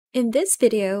In this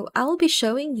video, I will be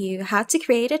showing you how to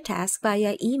create a task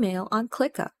via email on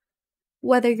ClickUp.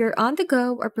 Whether you're on the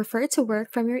go or prefer to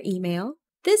work from your email,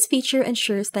 this feature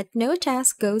ensures that no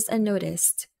task goes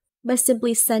unnoticed. By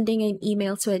simply sending an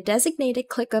email to a designated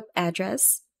ClickUp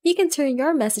address, you can turn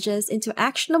your messages into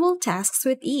actionable tasks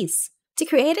with ease. To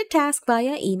create a task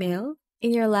via email,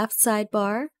 in your left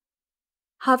sidebar,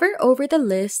 hover over the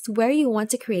list where you want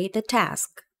to create the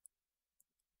task.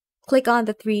 Click on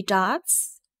the three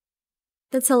dots,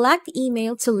 then select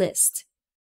Email to List.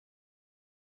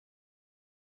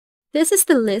 This is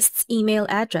the list's email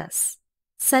address.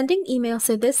 Sending emails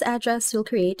to this address will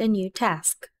create a new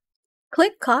task.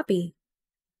 Click Copy.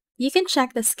 You can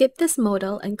check the Skip This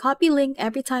Modal and Copy Link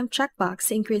Every Time checkbox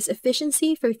to increase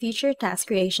efficiency for future task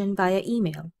creation via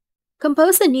email.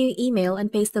 Compose a new email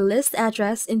and paste the list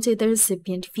address into the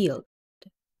recipient field.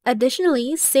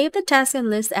 Additionally, save the task and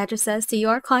list addresses to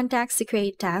your contacts to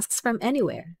create tasks from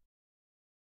anywhere.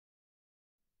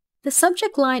 The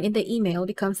subject line in the email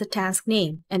becomes the task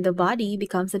name, and the body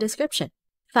becomes the description.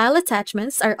 File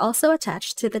attachments are also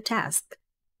attached to the task.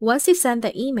 Once you send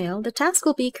the email, the task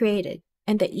will be created,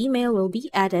 and the email will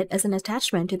be added as an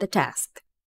attachment to the task.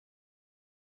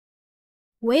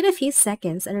 Wait a few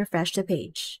seconds and refresh the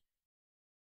page.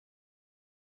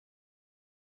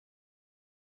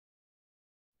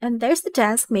 And there's the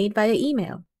task made via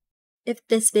email. If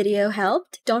this video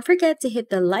helped, don't forget to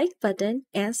hit the like button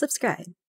and subscribe.